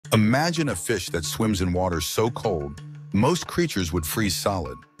Imagine a fish that swims in water so cold, most creatures would freeze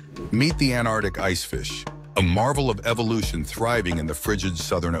solid. Meet the Antarctic Icefish, a marvel of evolution thriving in the frigid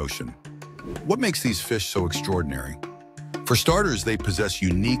Southern Ocean. What makes these fish so extraordinary? For starters, they possess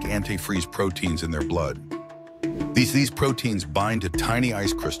unique antifreeze proteins in their blood. These proteins bind to tiny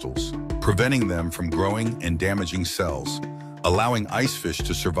ice crystals, preventing them from growing and damaging cells, allowing icefish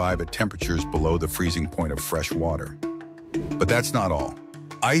to survive at temperatures below the freezing point of fresh water. But that's not all.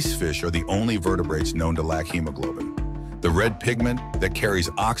 Icefish are the only vertebrates known to lack hemoglobin, the red pigment that carries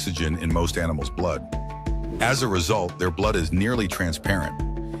oxygen in most animals' blood. As a result, their blood is nearly transparent.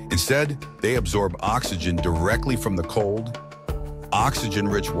 Instead, they absorb oxygen directly from the cold,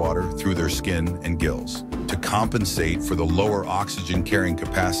 oxygen-rich water through their skin and gills. To compensate for the lower oxygen-carrying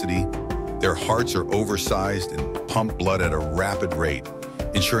capacity, their hearts are oversized and pump blood at a rapid rate,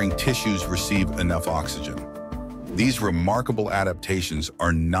 ensuring tissues receive enough oxygen. These remarkable adaptations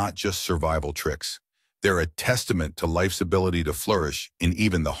are not just survival tricks. They're a testament to life's ability to flourish in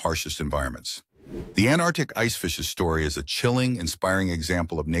even the harshest environments. The Antarctic icefish's story is a chilling, inspiring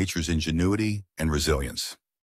example of nature's ingenuity and resilience.